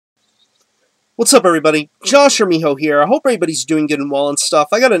What's up, everybody? Josh or Miho here. I hope everybody's doing good and well and stuff.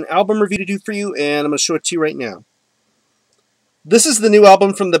 I got an album review to do for you, and I'm going to show it to you right now. This is the new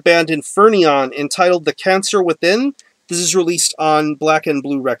album from the band Infernaeon, entitled The Cancer Within. This is released on Black and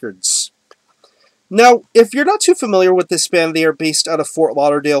Blue Records. Now, if you're not too familiar with this band, they are based out of Fort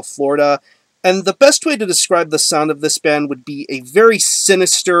Lauderdale, Florida, and the best way to describe the sound of this band would be a very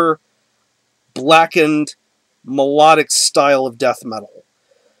sinister, blackened, melodic style of death metal.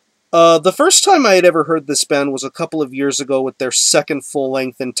 The first time I had ever heard this band was a couple of years ago with their second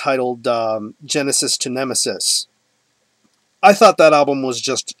full-length entitled Genesis to Nemesis. I thought that album was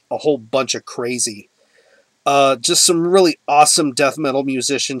just a whole bunch of crazy. Just some really awesome death metal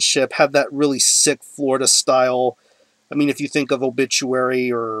musicianship, had that really sick Florida style. I mean, if you think of Obituary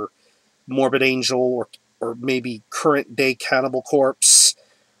or Morbid Angel or maybe current-day Cannibal Corpse,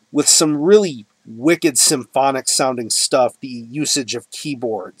 with some really wicked symphonic sounding stuff, the usage of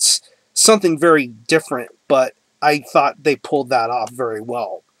keyboards, something very different, but I thought they pulled that off very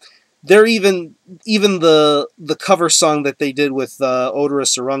well. They're even the cover song that they did with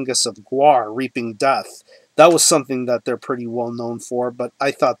Odorous Orungus of Guar, Reaping Death, that was something that they're pretty well known for, but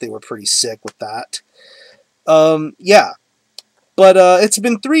I thought they were pretty sick with that. Yeah. But it's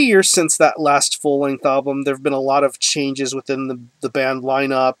been 3 years since that last full-length album. There have been a lot of changes within the band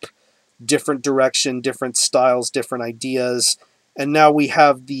lineup, different direction, different styles, different ideas, and now we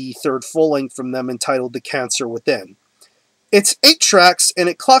have the third full-length from them entitled The Cancer Within. It's 8 tracks, and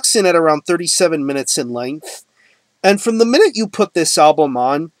it clocks in at around 37 minutes in length, and from the minute you put this album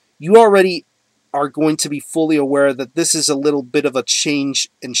on, you already are going to be fully aware that this is a little bit of a change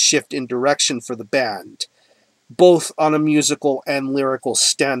and shift in direction for the band, both on a musical and lyrical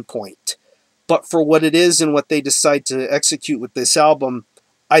standpoint. But for what it is and what they decide to execute with this album,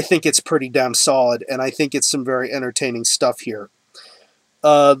 I think it's pretty damn solid, and I think it's some very entertaining stuff here.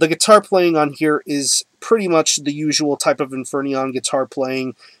 The guitar playing on here is pretty much the usual type of Infernaeon guitar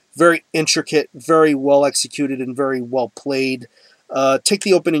playing. Very intricate, very well executed, and very well played. Take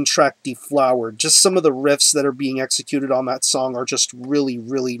the opening track, Deflowered. Just some of the riffs that are being executed on that song are just really,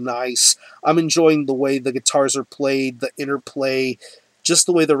 really nice. I'm enjoying the way the guitars are played, the interplay, just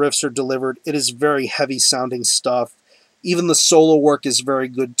the way the riffs are delivered. It is very heavy-sounding stuff. Even the solo work is very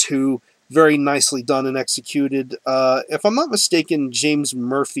good, too. Very nicely done and executed. If I'm not mistaken, James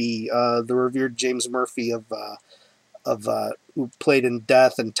Murphy, the revered James Murphy who played in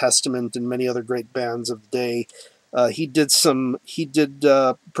Death and Testament and many other great bands of the day, he did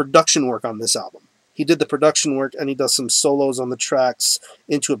production work on this album. He did the production work, and he does some solos on the tracks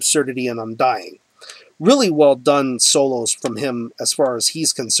Into Absurdity and Undying. Really well done solos from him as far as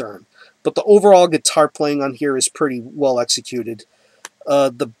he's concerned. But the overall guitar playing on here is pretty well executed.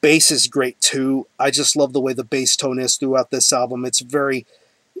 The bass is great too. I just love the way the bass tone is throughout this album.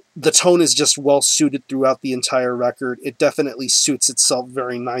 The tone is just well suited throughout the entire record. It definitely suits itself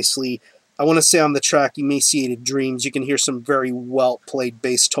very nicely. I want to say on the track Emaciated Dreams, you can hear some very well played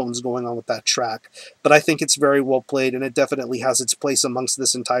bass tones going on with that track. But I think it's very well played, and it definitely has its place amongst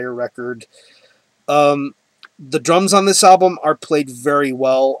this entire record. The drums on this album are played very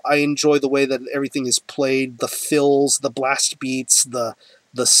well. I enjoy the way that everything is played, the fills, the blast beats, the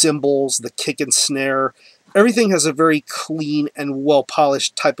cymbals, the kick and snare. Everything has a very clean and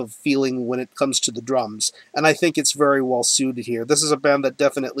well-polished type of feeling when it comes to the drums, and I think it's very well suited here. This is a band that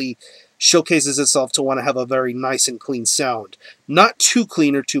definitely showcases itself to want to have a very nice and clean sound. Not too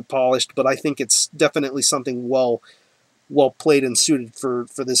clean or too polished, but I think it's definitely something well played and suited for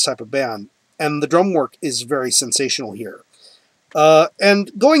this type of band. And the drum work is very sensational here.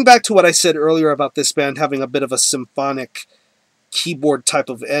 And going back to what I said earlier about this band having a bit of a symphonic keyboard type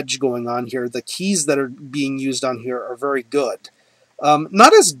of edge going on here, the keys that are being used on here are very good.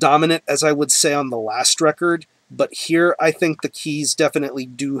 Not as dominant as I would say on the last record, but here I think the keys definitely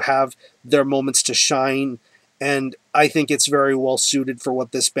do have their moments to shine, and I think it's very well suited for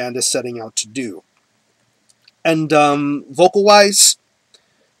what this band is setting out to do. And vocal-wise,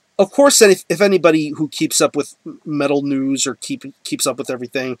 of course, if anybody who keeps up with metal news or keeps up with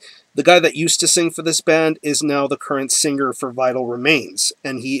everything, the guy that used to sing for this band is now the current singer for Vital Remains,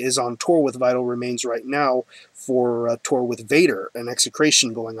 and he is on tour with Vital Remains right now for a tour with Vader, an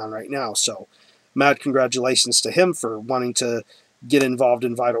Execration going on right now. So, mad congratulations to him for wanting to get involved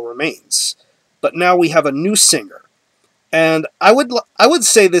in Vital Remains. But now we have a new singer, and I would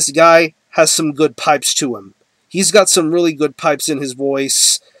say this guy has some good pipes to him. He's got some really good pipes in his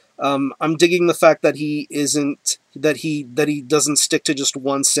voice. I'm digging the fact that he doesn't stick to just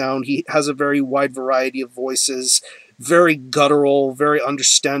one sound. He has a very wide variety of voices, very guttural, very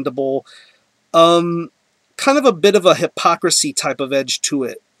understandable. Kind of a bit of a hypocrisy type of edge to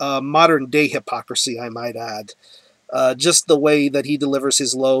it. modern-day hypocrisy, I might add. Just the way that he delivers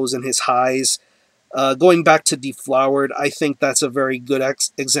his lows and his highs. Going back to Deflowered, I think that's a very good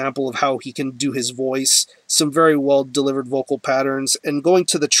example of how he can do his voice. Some very well-delivered vocal patterns. And going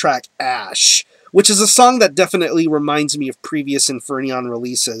to the track Ash, which is a song that definitely reminds me of previous Infernaeon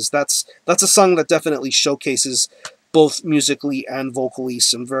releases. That's a song that definitely showcases both musically and vocally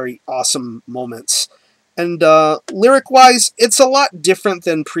some very awesome moments. And lyric-wise, it's a lot different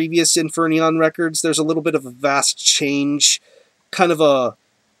than previous Infernaeon records. There's a little bit of a vast change, kind of a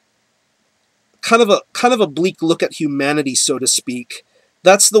bleak look at humanity, so to speak.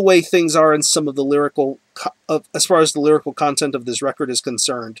 That's the way things are in some of the lyrical, as far as the lyrical content of this record is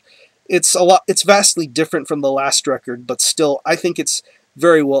concerned. It's vastly different from the last record, but still, I think it's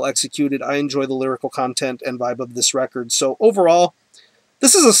very well executed. I enjoy the lyrical content and vibe of this record. So overall,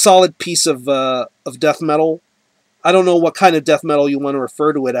 this is a solid piece of death metal. I don't know what kind of death metal you want to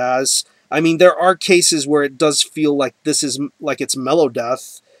refer to it as. I mean, there are cases where it does feel like this is like it's mellow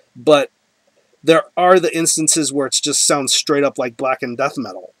death, but there are the instances where it just sounds straight up like blackened death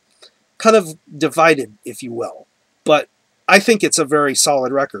metal. Kind of divided, if you will. But I think it's a very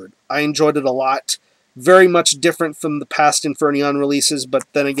solid record. I enjoyed it a lot. Very much different from the past Infernaeon releases, but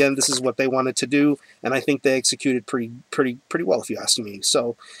then again, this is what they wanted to do, and I think they executed pretty well, if you ask me.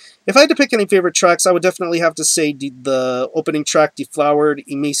 So, if I had to pick any favorite tracks, I would definitely have to say the opening track, Deflowered,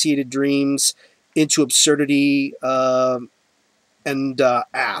 Emaciated Dreams, Into Absurdity, and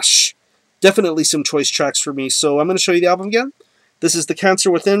Ash. Definitely some choice tracks for me, so I'm going to show you the album again. This is The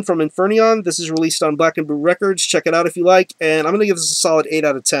Cancer Within from Infernaeon. This is released on Black and Blue Records. Check it out if you like, and I'm going to give this a solid 8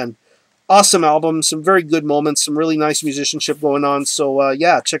 out of 10. Awesome album, some very good moments, some really nice musicianship going on, so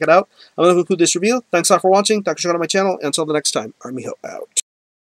yeah, check it out. I'm going to conclude this review. Thanks a lot for watching. Thanks for checking out my channel, and until the next time, Armijo out.